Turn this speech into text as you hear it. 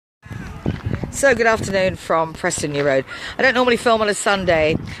So good afternoon from PrestonNewRoad. I don't normally film on a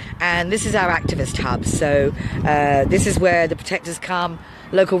Sunday, and this is our activist hub. So this is where the protectors come,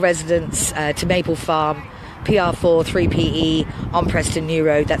 local residents to Maple Farm, PR4 3PE on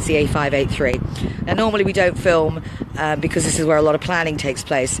PrestonNewRoad. That's the A583. Now normally we don't film because this is where a lot of planning takes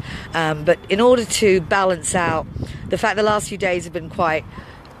place, but in order to balance out the fact the last few days have been quite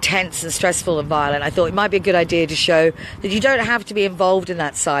tense and stressful and violent, I thought it might be a good idea to show that you don't have to be involved in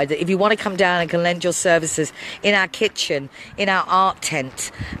that side, that if you want to come down and can lend your services in our kitchen, in our art tent,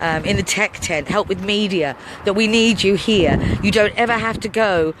 in the tech tent, help with media, that we need you here. You don't ever have to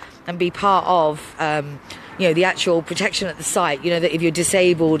go and be part of the actual protection at the site. That if you're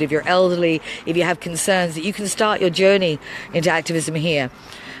disabled, if you're elderly, if you have concerns, that you can start your journey into activism here.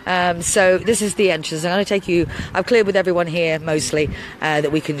 So this is the entrance. I'm going to take you, I've cleared with everyone here mostly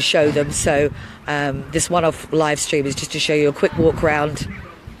that we can show them. So this one-off live stream is just to show you a quick walk around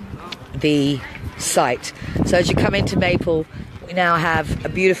the site. So as you come into Maple, we now have a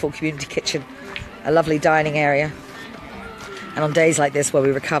beautiful community kitchen, a lovely dining area. And on days like this where we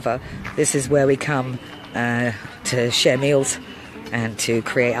recover, this is where we come to share meals and to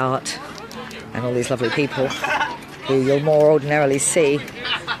create art, and all these lovely people who you'll more ordinarily see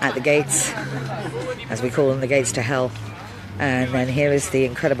at the gates, as we call them, the gates to hell. And then here is the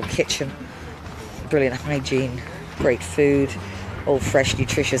incredible kitchen, brilliant hygiene, great food, all fresh,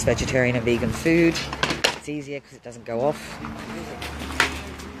 nutritious vegetarian and vegan food. It's easier because it doesn't go off.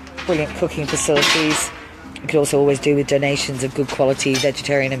 Brilliant cooking facilities. You could also always do with donations of good quality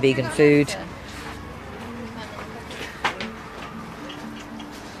vegetarian and vegan food.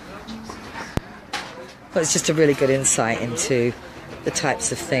 Well, it's just a really good insight into the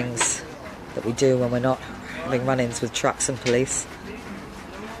types of things that we do when we're not having run-ins with trucks and police.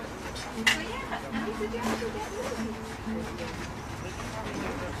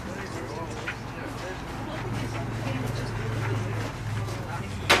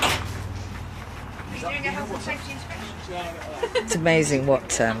 It's amazing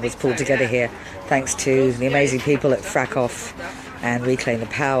what was pulled together here, thanks to the amazing people at Frack and Reclaim the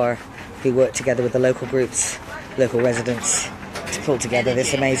Power, who work together with the local groups, local residents, to pull together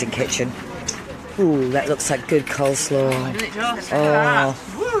this amazing kitchen. Ooh, that looks like good coleslaw.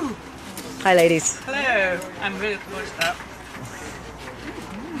 Oh. Hi, ladies. Hello. I'm really looking forward to that.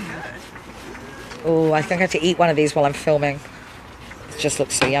 Oh, I think I have to eat one of these while I'm filming. It just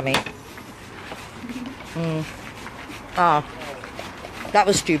looks so yummy. That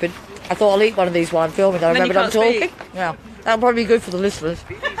was stupid. I thought I'll eat one of these while I'm filming. I remembered I'm talking. Speak. Yeah, that'll probably be good for the listeners.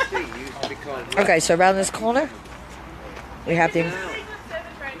 Okay, so around this corner, we have the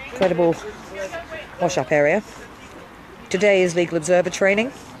incredible wash-up area. Today is legal observer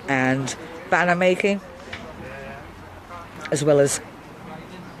training and banner making, as well as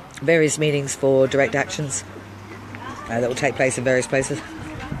various meetings for direct actions that will take place in various places.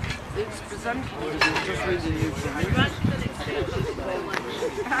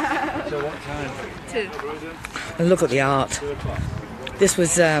 And look at the art. This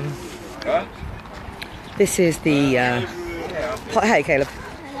was this is the hey Caleb,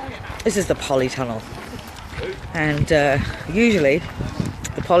 this is the polytunnel, and usually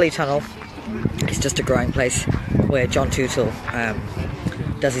the polytunnel is just a growing place where John Tootle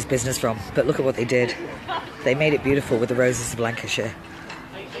does his business from. But look at what they did. They made it beautiful with the roses of Lancashire.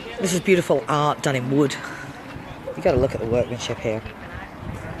 This is beautiful art done in wood. You got to look at the workmanship here.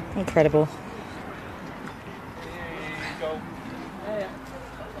 Incredible.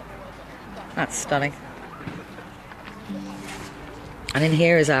 That's stunning. And in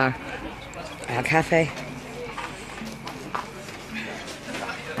here is our cafe.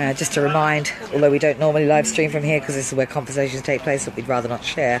 Just to remind, although we don't normally live stream from here because this is where conversations take place that we'd rather not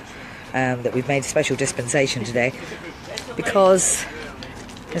share, that we've made a special dispensation today because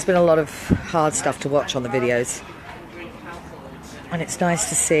there's been a lot of hard stuff to watch on the videos. And it's nice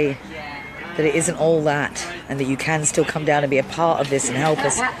to see that it isn't all that, and that you can still come down and be a part of this and help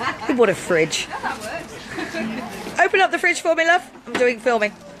us. What a fridge. Open up the fridge for me, love. I'm doing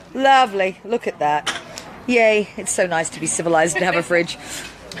filming. Lovely. Look at that. Yay. It's so nice to be civilized and have a fridge.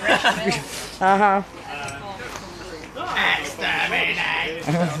 Uh-huh.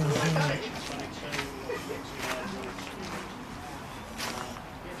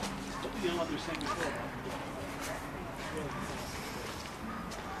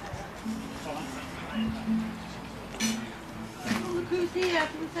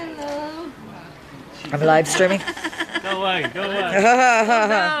 I'm live streaming. Go away, go away.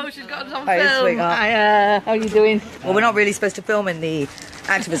 No, she's got us on Hi, film. sweetheart. Hi, how are you doing? Well, we're not really supposed to film in the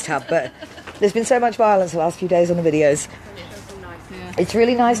activist hub, but there's been so much violence the last few days on the videos. Yeah. It's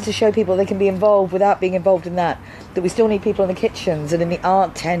really nice to show people they can be involved without being involved in that. That we still need people in the kitchens and in the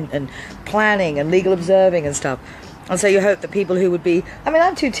art tent and planning and legal observing and stuff. And so you hope that people who would be... I mean,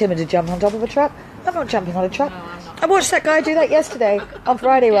 I'm too timid to jump on top of a truck. I'm not jumping on a truck. I watched that guy do that yesterday, on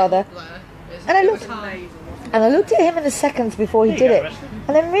Friday rather. And I looked at him in the seconds before he did it.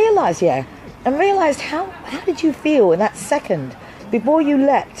 And then realised, how did you feel in that second before you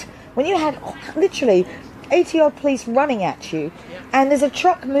leapt? When you had literally 80-odd police running at you, and there's a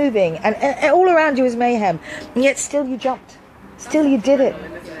truck moving, and all around you is mayhem, and yet still you jumped. Still you did it.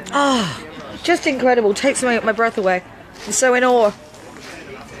 Ah, just incredible. Takes my breath away. I'm so in awe.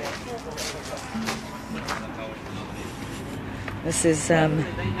 This is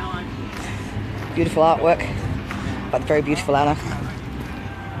beautiful artwork by the very beautiful Anna.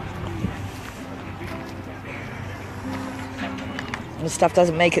 And the stuff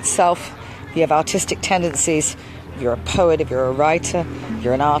doesn't make itself. If you have artistic tendencies, if you're a poet, if you're a writer, if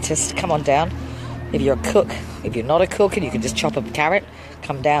you're an artist, come on down. If you're a cook, if you're not a cook and you can just chop up a carrot,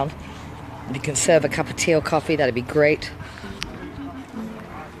 come down. If you can serve a cup of tea or coffee, that'd be great.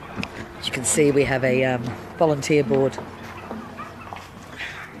 As you can see, we have a volunteer board.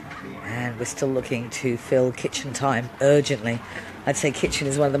 And we're still looking to fill kitchen time urgently. I'd say kitchen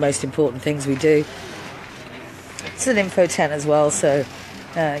is one of the most important things we do. It's an info tent as well, so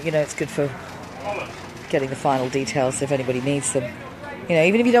it's good for getting the final details if anybody needs them.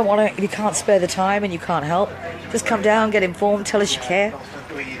 Even if you don't want to, if you can't spare the time and you can't help, just come down, get informed, tell us you care.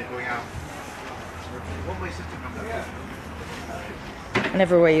 And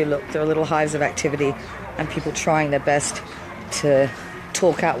everywhere you look, there are little hives of activity and people trying their best to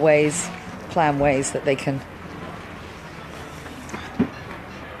talk out ways, plan ways that they can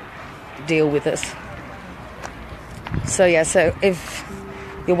deal with this. So if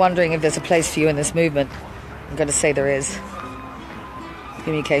you're wondering if there's a place for you in this movement, I'm going to say there is.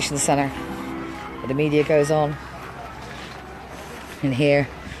 Communications Centre, where the media goes on. In here.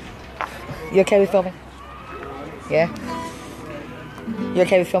 You okay with filming? Yeah? You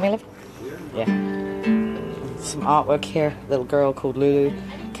okay with filming, love? Yeah. Some artwork here. A little girl called Lulu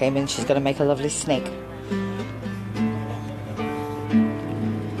came in. She's going to make a lovely snake.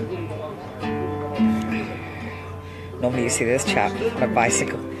 Normally you see this chap on a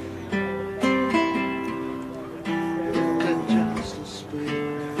bicycle.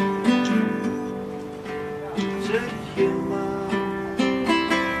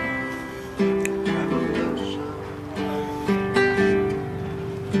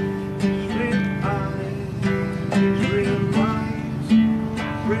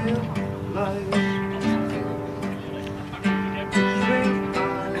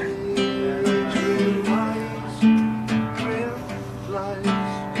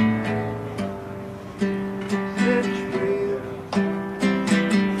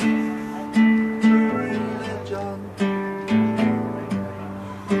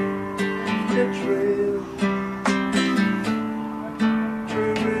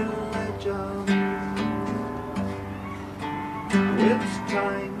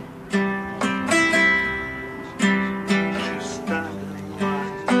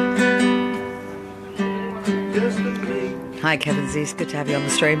 Hi Kevin Z, it's good to have you on the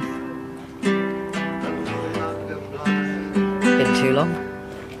stream. Been too long.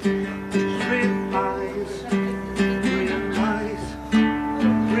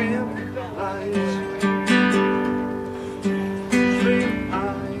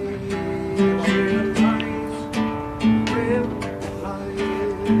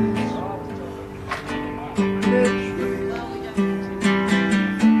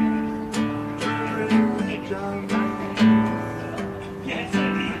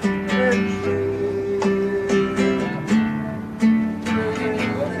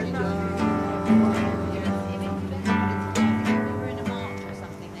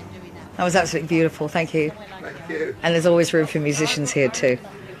 That was absolutely beautiful, thank you. Thank you. And there's always room for musicians here too.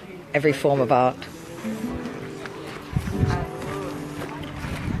 Every form of art.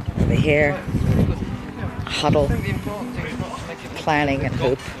 Over here, huddle, planning and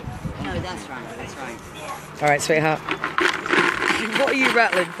hope. No, that's right. All right, sweetheart. What are you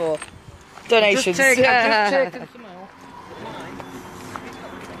rattling for? Donations.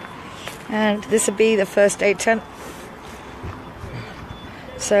 And this would be the first aid tent.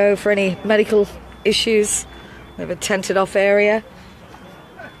 So for any medical issues, we have a tented off area.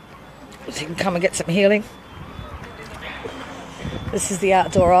 So you can come and get some healing. This is the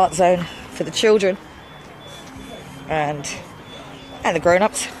outdoor art zone for the children and the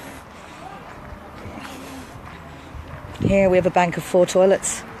grown-ups. Here we have a bank of 4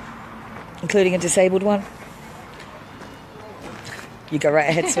 toilets, including a disabled one. You go right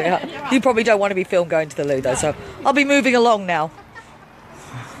ahead, sweetheart. You probably don't want to be filmed going to the loo, though, so I'll be moving along now.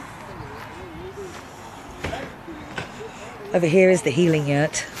 Over here is the healing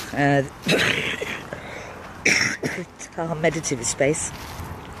yurt. Our meditative space.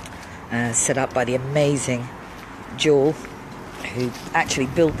 Set up by the amazing Jewel, who actually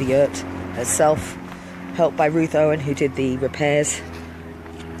built the yurt herself, helped by Ruth Owen, who did the repairs.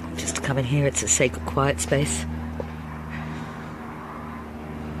 Just to come in here, it's a sacred quiet space.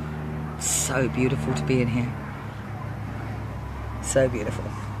 So beautiful to be in here. So beautiful.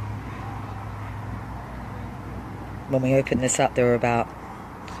 When we opened this up, there were about,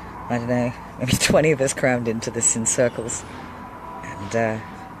 I don't know, maybe 20 of us crammed into this in circles. And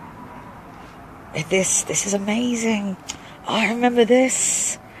this is amazing. Oh, I remember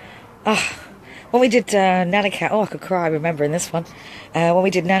this. When we did Nana Camp, I could cry remembering this one. When we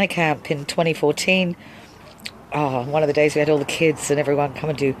did Nana Camp in 2014, one of the days we had all the kids and everyone come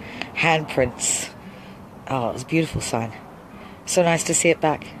and do handprints. Oh, it was a beautiful sign. So nice to see it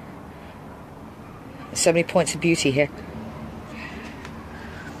back. There's so many points of beauty here.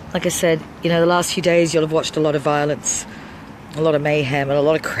 Like I said, you know, the last few days you'll have watched a lot of violence, a lot of mayhem, and a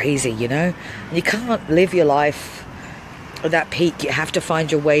lot of crazy, you know? And you can't live your life at that peak. You have to find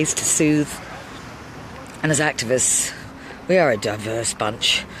your ways to soothe. And as activists, we are a diverse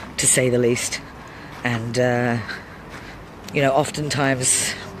bunch, to say the least. And, you know,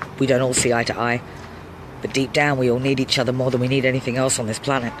 oftentimes we don't all see eye to eye. But deep down we all need each other more than we need anything else on this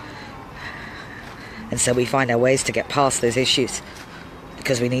planet. And so we find our ways to get past those issues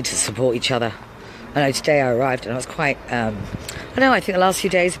because we need to support each other. I know today I arrived and I was quite, I think the last few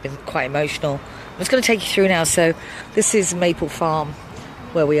days have been quite emotional. I'm just going to take you through now. So this is Maple Farm,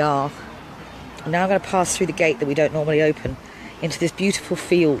 where we are. And now I'm going to pass through the gate that we don't normally open into this beautiful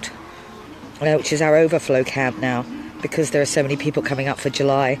field, which is our overflow camp now, because there are so many people coming up for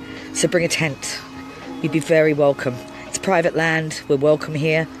July. So bring a tent. You'd be very welcome. It's private land. We're welcome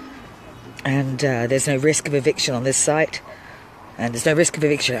here. And there's no risk of eviction on this site. And there's no risk of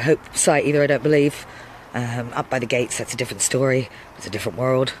eviction at Hope site either, I don't believe. Up by the gates, that's a different story. It's a different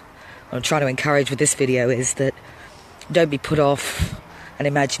world. What I'm trying to encourage with this video is that don't be put off and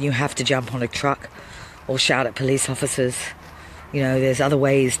imagine you have to jump on a truck or shout at police officers. You know, there's other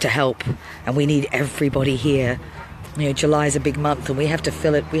ways to help, and we need everybody here. You know, July is a big month and we have to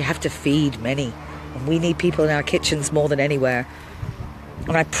fill it. We have to feed many. And we need people in our kitchens more than anywhere.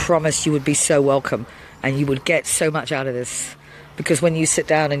 And I promise you would be so welcome and you would get so much out of this. Because when you sit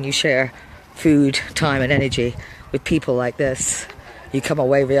down and you share food, time and energy with people like this, you come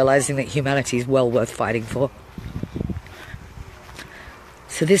away realizing that humanity is well worth fighting for.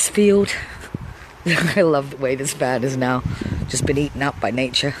 So this field, I love the way this van is now just been eaten up by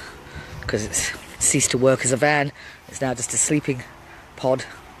nature, because it's ceased to work as a van. It's now just a sleeping pod,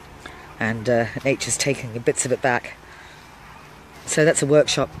 and nature's taking bits of it back. So that's a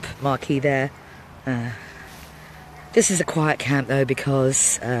workshop marquee there. This is a quiet camp though,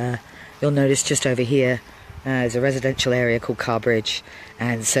 because you'll notice just over here is a residential area called Carbridge,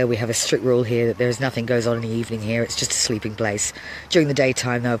 and so we have a strict rule here that there's nothing goes on in the evening here. It's just a sleeping place. During the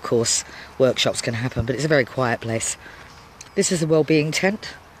daytime though, of course, workshops can happen, but it's a very quiet place. This is a well-being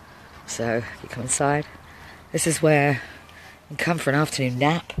tent, so if you come inside, this is where you come for an afternoon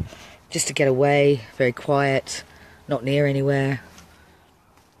nap, just to get away, very quiet, not near anywhere.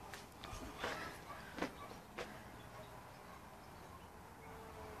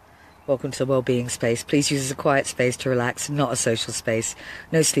 Welcome to the well-being space. Please use as a quiet space to relax, not a social space.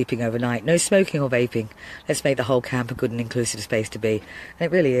 No sleeping overnight, no smoking or vaping. Let's make the whole camp a good and inclusive space to be.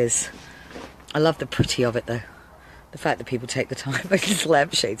 And it really is. I love the pretty of it though. The fact that people take the time. Like this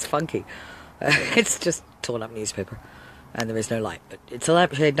lampshade's funky. It's just torn up newspaper. And there is no light. But it's a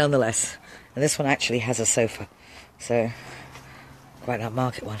lampshade nonetheless. And this one actually has a sofa. So, quite an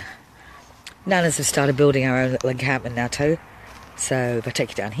upmarket one. Nanas have started building our own little encampment now too. So if I take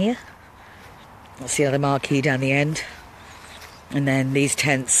you down here, you'll see another marquee down the end. And then these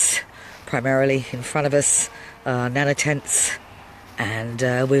tents, primarily in front of us, are Nana tents. And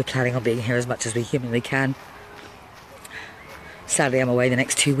we're planning on being here as much as we humanly can. Sadly, I'm away the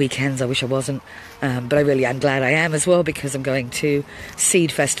next 2 weekends. I wish I wasn't. But I really am glad I am as well, because I'm going to Seed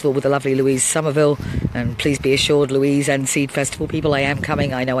Festival with the lovely Louise Somerville. And please be assured, Louise and Seed Festival people, I am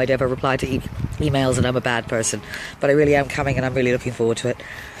coming. I know I never reply to emails and I'm a bad person. But I really am coming and I'm really looking forward to it.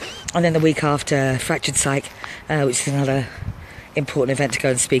 And then the week after, Fractured Psych, which is another important event to go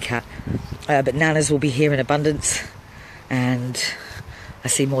and speak at. But Nanas will be here in abundance. And I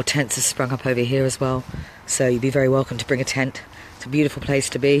see more tents have sprung up over here as well. So you'd be very welcome to bring a tent. It's a beautiful place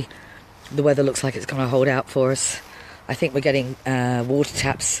to be. The weather looks like it's going to hold out for us. I think we're getting water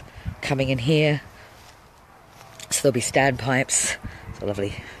taps coming in here. So there'll be standpipes. It's a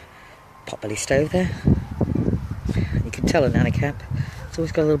lovely potbelly stove there. You can tell a nanny camp. It's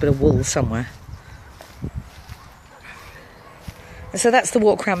always got a little bit of wool somewhere. And so that's the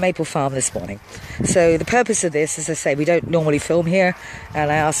walk around Maple Farm this morning. So the purpose of this, as I say, we don't normally film here,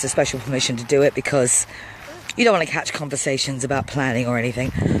 and I asked for special permission to do it because you don't want to catch conversations about planning or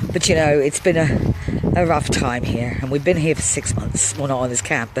anything. But you know, it's been a rough time here, and we've been here for 6 months. Well, not on this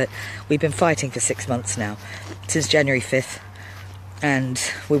camp, but we've been fighting for 6 months now, since January 5th. And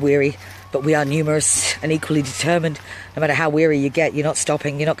we're weary, but we are numerous and equally determined. No matter how weary you get, you're not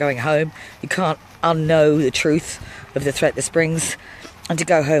stopping, you're not going home. You can't unknow the truth of the threat this brings, and to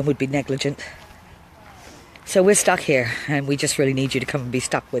go home would be negligent. So we're stuck here, and we just really need you to come and be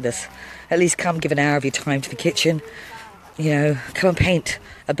stuck with us. At least come give an hour of your time to the kitchen. You know, come and paint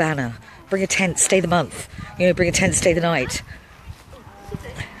a banner. Bring a tent, stay the month. You know, bring a tent, stay the night.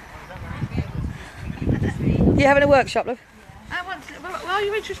 You having a workshop, love? Well, are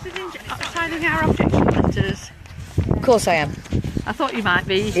you interested in signing our objection letters? Of course I am. I thought you might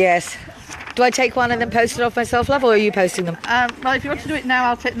be. Yes. Do I take one and then post it off myself, love, or are you posting them? Well, if you want to do it now,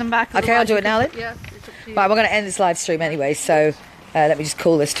 I'll take them back. Okay, I'll do it now then. Yeah, it's up to you. Right, we're going to end this live stream anyway, so let me just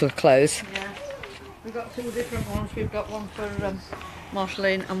call this to a close. Yeah. We've got 2 different ones. We've got one for Marshall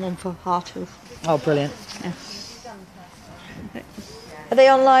Lane and one for Harthill. Oh, brilliant. Yeah. Are they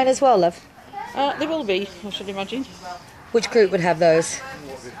online as well, love? They will be, I should imagine. Which group would have those?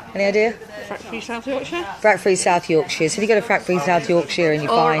 Any idea? Frack Free South Yorkshire. Frack Free South Yorkshire. So if you go to Frack Free South Yorkshire and you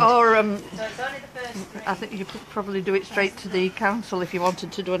find... Or I think you could probably do it straight to the council if you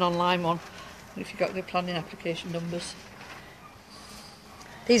wanted to do an online one. If you got the planning application numbers.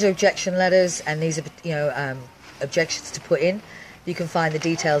 These are objection letters, and these are, you know, objections to put in. You can find the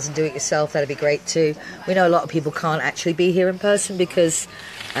details and do it yourself. That'd be great too. We know a lot of people can't actually be here in person because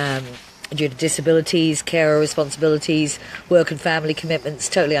due to disabilities, carer responsibilities, work and family commitments.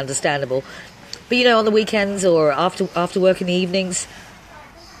 Totally understandable. But you know, on the weekends or after work in the evenings,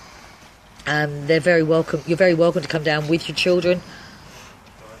 they're very welcome. You're very welcome to come down with your children.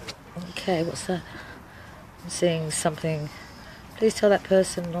 Okay, what's that? I'm seeing something. Please tell that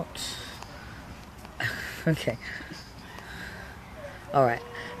person not... Okay. Alright.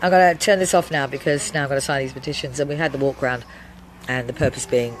 I'm going to turn this off now because now I'm going to sign these petitions, and we had the walk round, and the purpose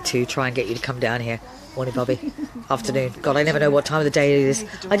being to try and get you to come down here. Morning, Bobby. Afternoon. God, I never know what time of the day it is.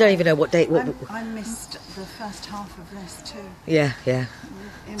 I don't even know what date... I missed the first half of this too. Yeah, yeah.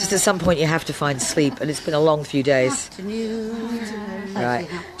 Just at some point you have to find sleep, and it's been a long few days. Right,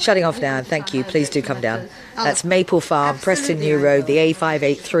 shutting off now, and thank you. Please do come down. That's Maple Farm, PrestonNewRoad, the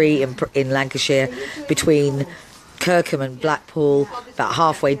A583 in Lancashire, between Kirkham and Blackpool. About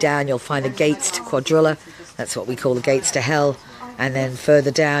halfway down you'll find the gates to Quadrilla. That's what we call the gates to hell. And then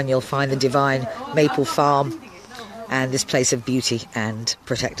further down you'll find the divine Maple Farm and this place of beauty and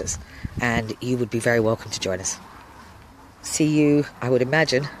protectors. And you would be very welcome to join us. See you, I would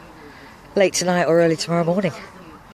imagine, late tonight or early tomorrow morning.